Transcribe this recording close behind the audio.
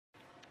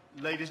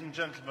Ladies and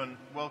gentlemen,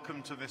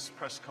 welcome to this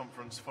press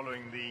conference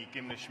following the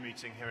Gymnich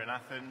meeting here in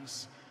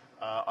Athens.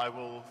 I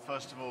will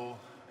first of all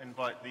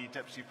invite the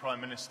Deputy Prime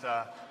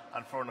Minister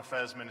and Foreign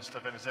Affairs Minister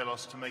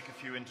Venizelos to make a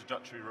few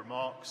introductory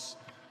remarks.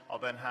 I'll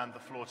then hand the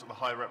floor to the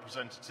High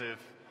Representative,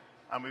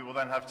 and we will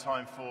then have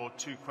time for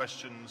 2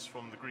 questions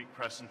from the Greek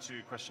press and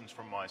 2 questions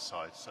from my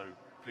side. So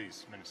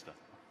please, Minister.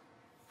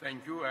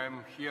 Thank you.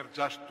 I'm here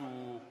just to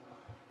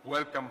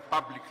welcome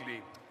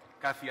publicly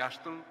Cathy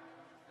Ashton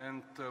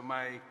and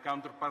my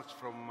counterparts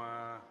from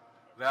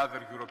the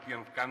other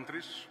European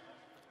countries,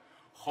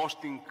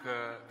 hosting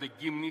the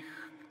Gymnich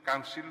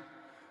Council,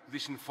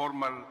 this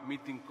informal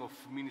meeting of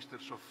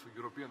Ministers of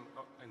European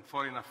and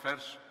Foreign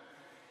Affairs.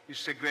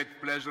 It's a great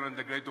pleasure and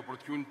a great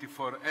opportunity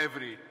for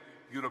every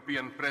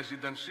European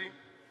presidency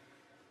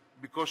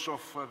because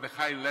of the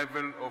high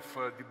level of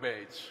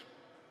debates.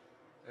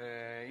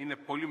 Είναι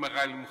πολύ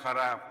μεγάλη μου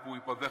χαρά που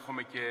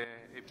υποδέχομαι και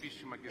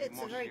επίσημα και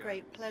δημόσια It's a very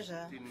great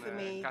pleasure for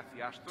me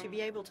to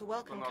be able to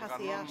welcome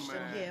Cathy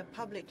Ashton here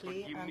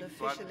publicly and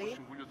officially,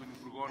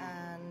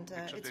 and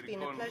it's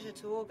been a pleasure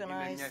to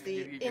organize the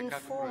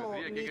informal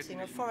meeting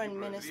of foreign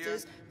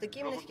ministers. The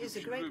Gymnich is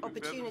a great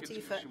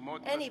opportunity for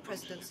any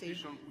presidency,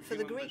 for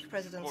the Greek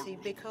presidency,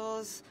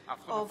 because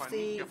of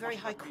the very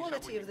high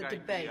quality of the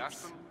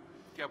debates.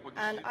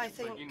 And I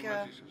think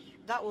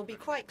that will be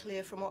quite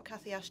clear from what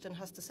Cathy Ashton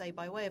has to say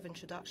by way of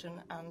introduction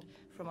and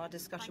from our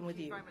discussion with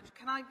you. Thank you very much.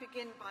 Can I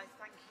begin by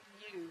thanking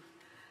you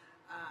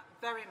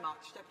very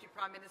much, Deputy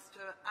Prime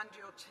Minister, and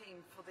your team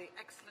for the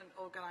excellent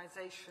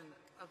organisation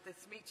of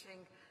this meeting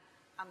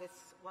and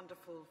this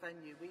wonderful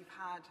venue. We've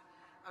had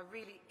a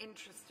really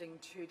interesting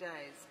 2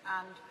 days,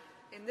 and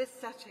in this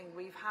setting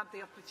we've had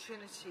the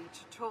opportunity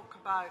to talk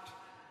about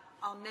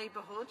our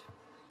neighbourhood,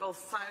 both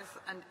south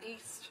and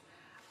east,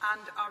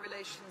 and our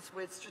relations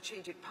with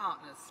strategic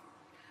partners.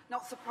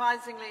 Not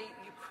surprisingly,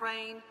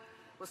 Ukraine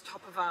was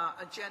top of our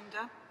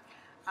agenda,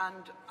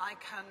 and I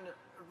can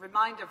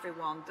remind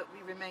everyone that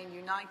we remain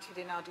united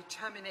in our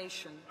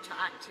determination to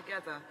act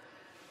together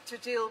to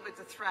deal with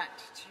the threat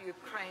to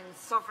Ukraine's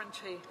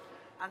sovereignty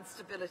and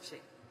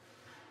stability.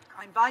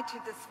 I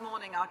invited this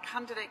morning our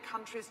candidate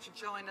countries to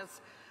join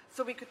us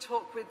so we could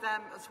talk with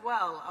them as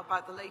well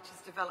about the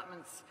latest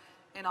developments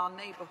in our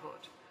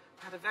neighbourhood.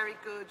 We had a very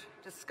good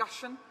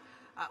discussion.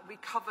 We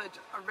covered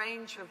a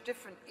range of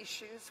different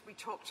issues. We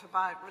talked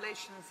about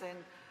relations in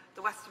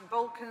the Western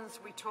Balkans.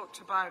 We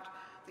talked about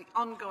the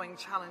ongoing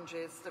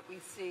challenges that we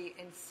see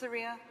in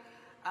Syria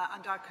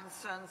and our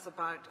concerns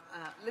about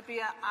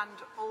Libya, and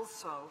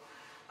also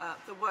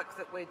the work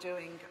that we're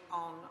doing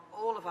on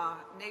all of our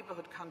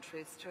neighbourhood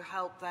countries to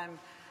help them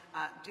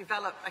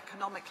develop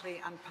economically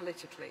and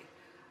politically.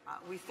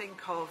 We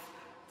think of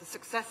the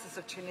successes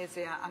of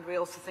Tunisia, and we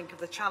also think of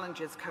the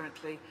challenges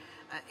currently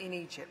in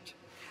Egypt.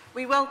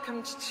 We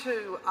welcomed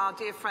too our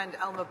dear friend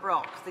Elmar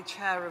Brok, the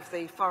chair of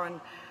the Foreign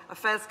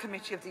Affairs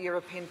Committee of the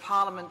European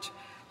Parliament,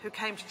 who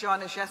came to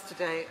join us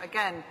yesterday,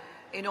 again,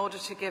 in order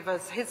to give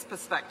us his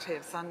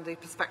perspectives and the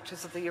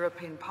perspectives of the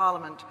European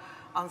Parliament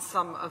on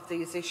some of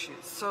these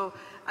issues. So,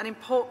 an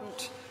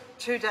important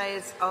 2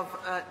 days of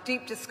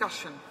deep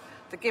discussion.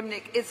 The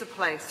Gymnich is a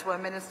place where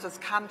ministers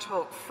can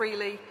talk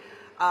freely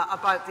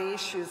about the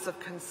issues of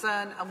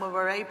concern, and where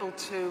we're able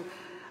to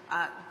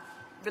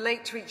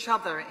relate to each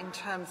other in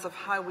terms of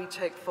how we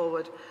take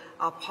forward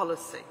our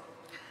policy.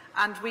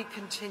 And we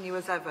continue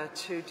as ever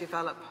to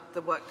develop the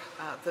work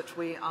that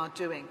we are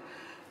doing.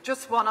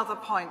 Just one other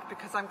point,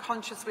 because I'm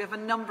conscious we have a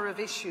number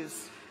of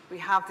issues. We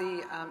have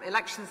the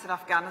elections in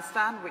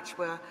Afghanistan, which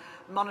we're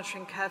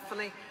monitoring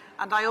carefully,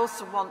 and I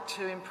also want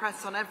to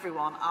impress on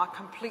everyone our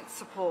complete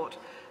support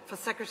for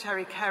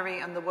Secretary Kerry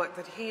and the work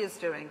that he is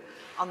doing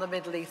on the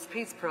Middle East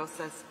peace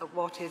process at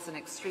what is an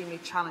extremely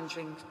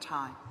challenging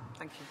time.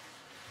 Thank you.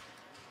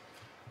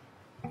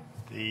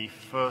 The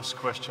first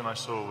question I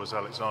saw was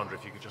Alexandra.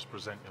 If you could just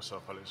present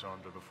yourself,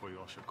 Alexandra, before you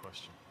ask your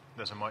question.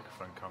 There's a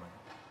microphone coming.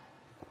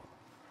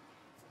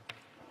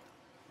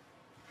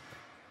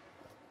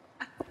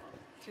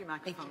 2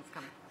 microphones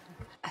coming.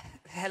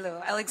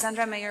 Hello,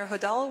 Alexandra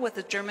Mayer-Hodal with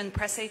the German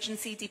press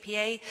agency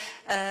DPA.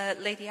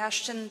 Lady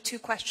Ashton, 2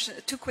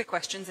 quick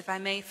questions, if I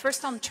may.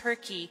 First, on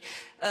Turkey,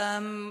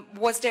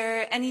 was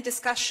there any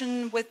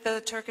discussion with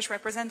the Turkish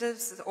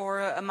representatives or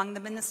among the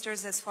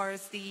ministers as far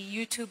as the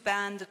YouTube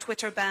ban, the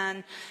Twitter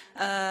ban,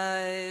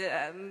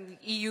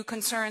 EU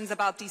concerns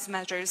about these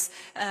measures?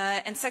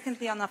 And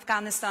secondly, on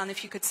Afghanistan,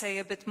 if you could say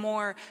a bit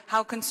more,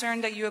 how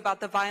concerned are you about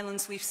the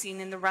violence we've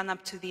seen in the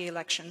run-up to the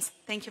elections?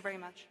 Thank you very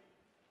much.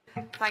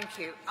 Thank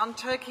you. On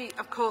Turkey,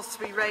 of course,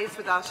 we raise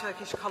with our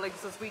Turkish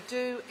colleagues, as we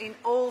do in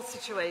all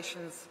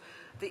situations,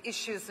 the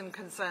issues and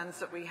concerns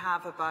that we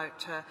have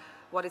about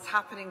what is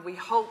happening. We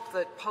hope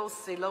that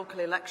post the local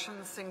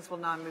elections, things will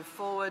now move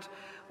forward.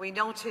 We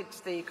noted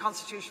the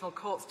Constitutional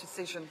Court's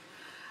decision,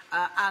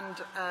 and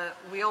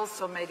we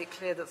also made it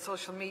clear that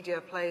social media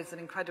plays an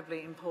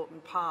incredibly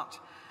important part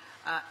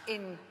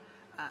in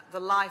the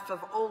life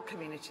of all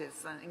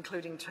communities,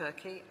 including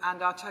Turkey,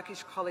 and our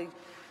Turkish colleagues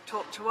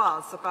talk to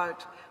us about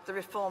the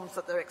reforms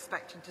that they're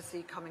expecting to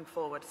see coming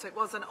forward. So it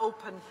was an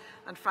open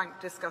and frank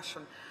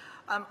discussion.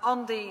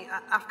 On the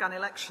Afghan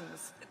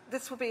elections,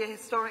 this will be a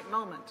historic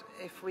moment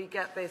if we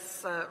get this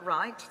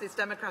right, this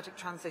democratic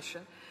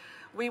transition.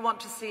 We want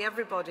to see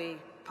everybody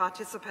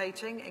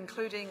participating,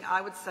 including, I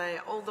would say,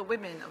 all the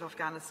women of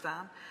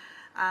Afghanistan.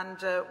 And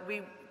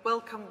we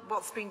welcome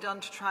what's been done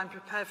to try and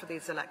prepare for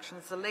these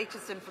elections. The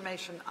latest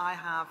information I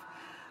have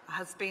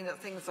has been that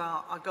things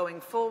are going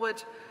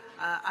forward,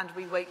 and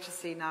we wait to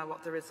see now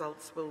what the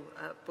results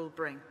will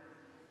bring.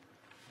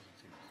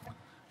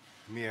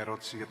 Μία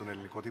ερώτηση για τον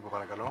ελληνικό τύπο,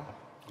 παρακαλώ.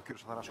 Ο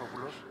κύριος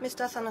Αθανασόπουλος.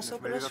 Mr.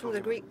 Athanasopoulos from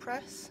the Greek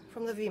press,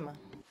 from the Vima.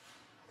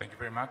 Thank you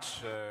very much.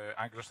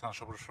 Angelos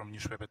Athanasopoulos from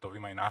newspaper Το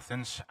Βήμα in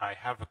Athens. I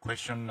have a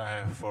question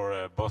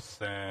for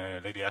both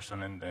Lady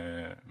Ashton and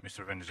Mr.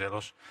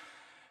 Venizelos.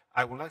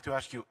 I would like to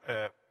ask you,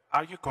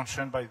 are you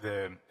concerned by the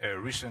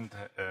recent,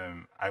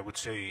 I would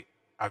say,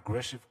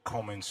 aggressive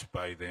comments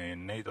by the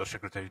NATO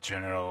Secretary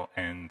General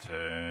and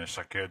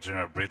Secretary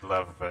General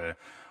Breedlove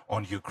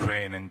on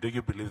Ukraine, and do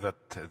you believe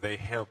that they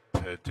help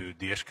to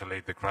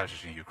de-escalate the crisis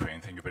in Ukraine?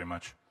 Thank you very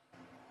much.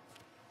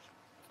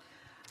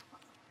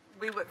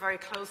 We work very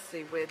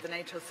closely with the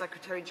NATO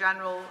Secretary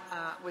General,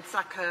 with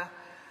Saka,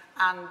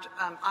 and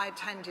I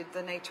attended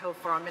the NATO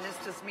Foreign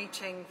Ministers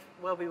meeting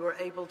where we were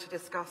able to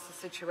discuss the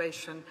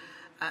situation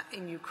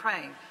in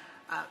Ukraine.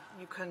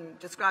 You can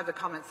describe the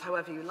comments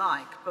however you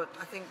like, but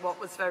I think what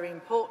was very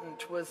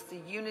important was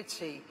the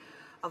unity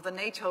of the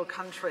NATO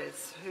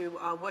countries who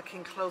are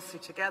working closely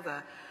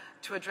together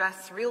to address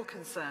real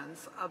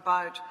concerns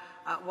about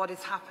what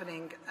is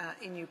happening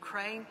in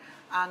Ukraine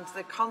and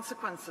the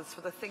consequences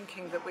for the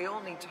thinking that we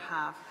all need to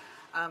have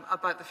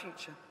about the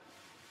future.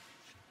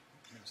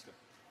 Minister,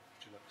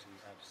 would you like to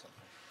add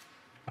something?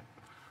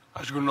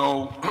 As you know,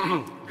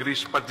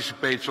 Greece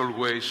participates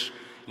always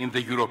in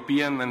the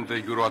European and the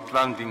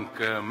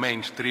Euro-Atlantic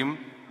mainstream.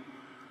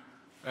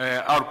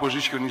 Our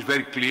position is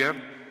very clear.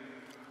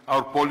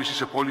 Our policy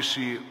is a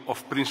policy of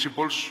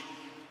principles.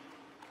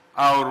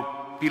 Our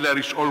pillar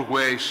is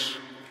always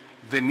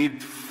the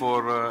need for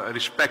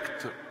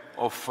respect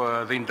of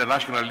the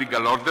international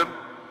legal order.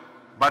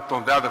 But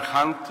on the other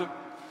hand,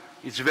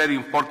 it's very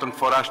important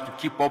for us to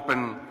keep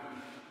open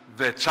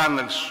the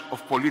channels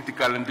of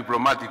political and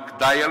diplomatic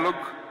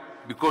dialogue,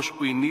 because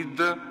we need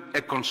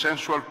a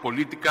consensual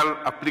political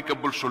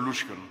applicable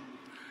solution.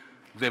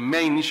 The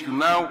main issue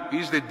now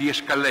is the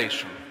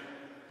de-escalation.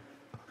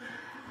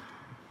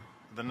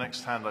 The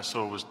next hand I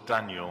saw was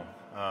Daniel.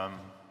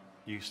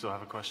 You still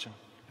have a question?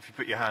 If you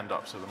put your hand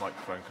up so the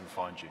microphone can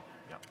find you.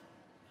 Yeah.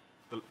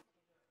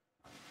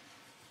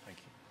 Thank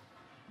you.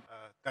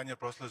 Daniel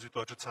Brosler,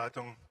 Süddeutsche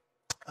Zeitung.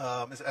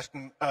 Ms.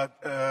 Ashton,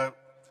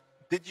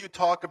 did you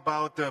talk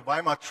about the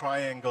Weimar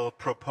Triangle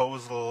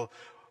proposal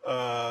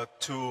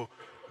to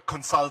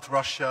consult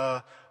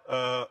Russia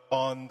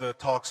on the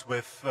talks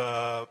with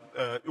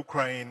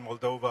Ukraine,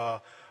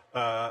 Moldova,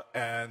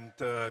 and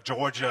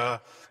Georgia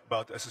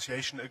about the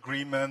association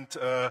agreement?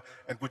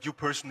 And would you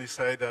personally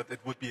say that it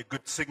would be a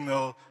good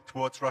signal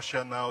towards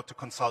Russia now to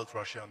consult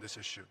Russia on this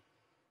issue?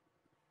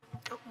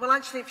 Well,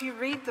 actually, if you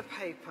read the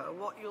paper,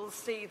 what you'll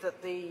see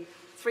that the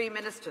three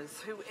ministers,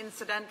 who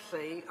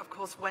incidentally, of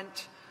course,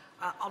 went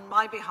on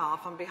my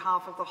behalf, on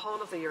behalf of the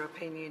whole of the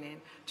European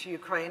Union, to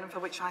Ukraine, and for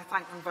which I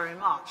thank them very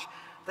much,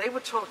 they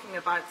were talking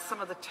about some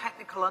of the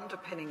technical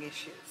underpinning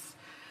issues.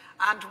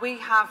 And we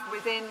have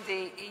within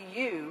the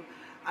EU,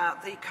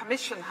 the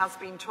Commission has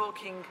been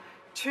talking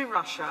to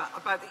Russia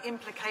about the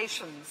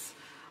implications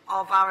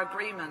of our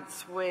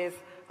agreements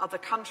with other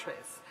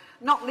countries,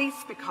 not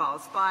least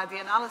because, by the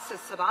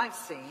analysis that I've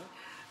seen,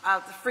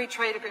 the free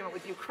trade agreement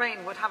with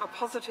Ukraine would have a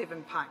positive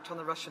impact on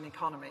the Russian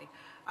economy.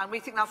 And we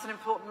think that's an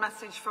important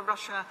message for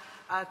Russia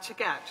to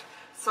get.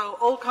 So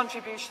all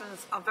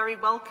contributions are very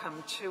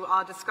welcome to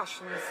our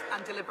discussions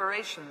and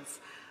deliberations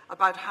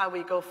about how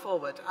we go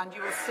forward. And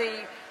you will see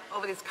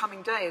over these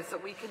coming days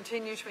that we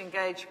continue to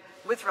engage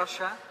with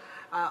Russia,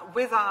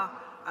 with our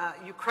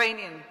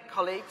Ukrainian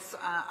colleagues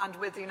and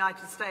with the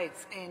United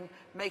States in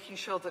making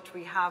sure that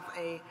we have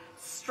a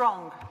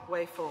strong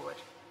way forward.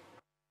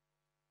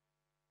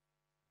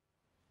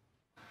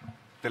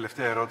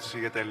 Τελευταία ερώτηση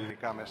για τα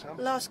ελληνικά μέσα.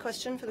 Last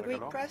question for the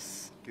Greek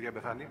press. Κυρία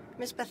Μπεθάνη.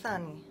 Ms.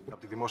 Bethani. Από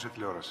τη δημόσια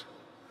τηλεόραση.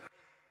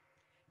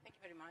 Thank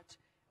you very much.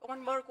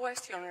 One more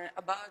question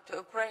about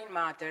Ukraine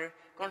matter,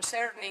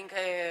 concerning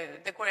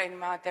the Ukraine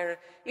matter.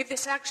 If the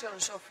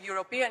sanctions of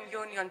European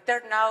Union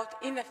turn out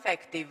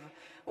ineffective,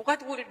 what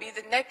will be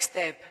the next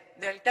step,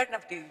 the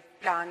alternative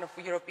plan of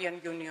European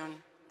Union?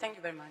 Thank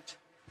you very much.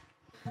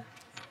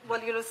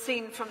 Well, you'll have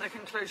seen from the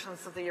conclusions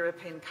of the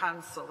European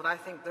Council that I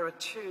think there are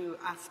two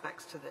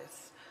aspects to this.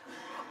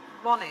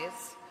 One is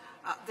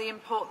the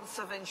importance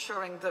of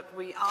ensuring that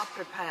we are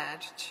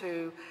prepared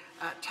to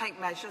take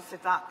measures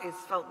if that is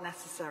felt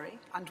necessary,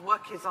 and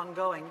work is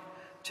ongoing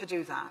to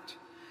do that.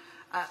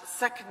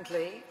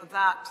 Secondly,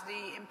 that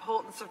the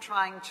importance of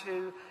trying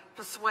to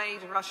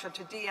persuade Russia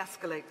to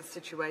de-escalate the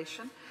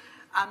situation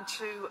and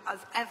to, as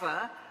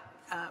ever,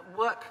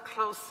 work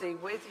closely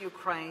with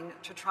Ukraine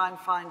to try and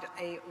find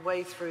a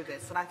way through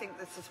this. And I think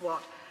this is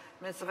what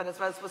Minister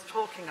Venizelos was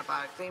talking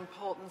about, the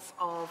importance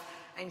of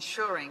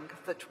ensuring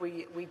that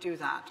we do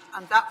that.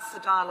 And that's the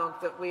dialogue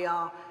that we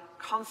are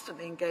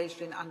constantly engaged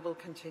in and will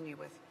continue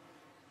with.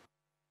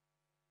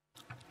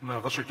 Να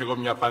δώσω και εγώ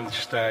μια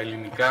απάντηση στα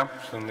ελληνικά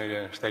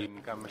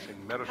μέσα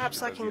ενημέρωση.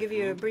 Perhaps I can give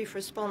you a brief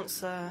response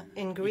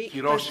in Greek,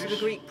 both to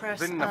the Greek press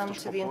and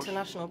to the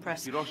international press.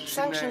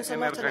 Sanctions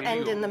are not an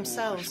end in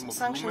themselves.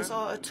 Sanctions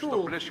are a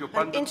tool,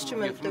 an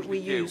instrument that we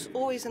use,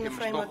 always in the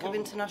framework of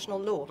international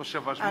law.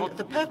 And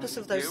the purpose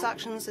of those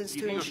sanctions is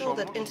to ensure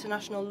that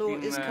international law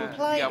is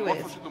complied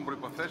with.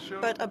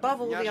 But above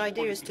all, the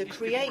idea is to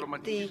create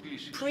the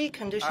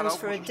preconditions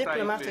for a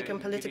diplomatic and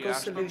political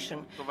solution.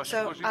 So,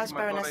 as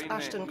Baroness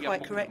Ashton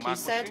quite correctly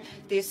said,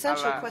 the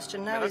essential question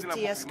now is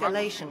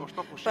de-escalation.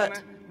 But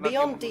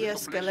beyond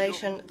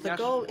de-escalation, the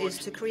goal is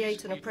to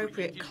create an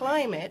appropriate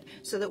climate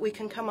so that we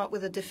can come up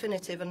with a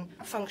definitive and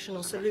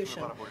functional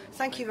solution.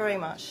 Thank you very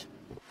much.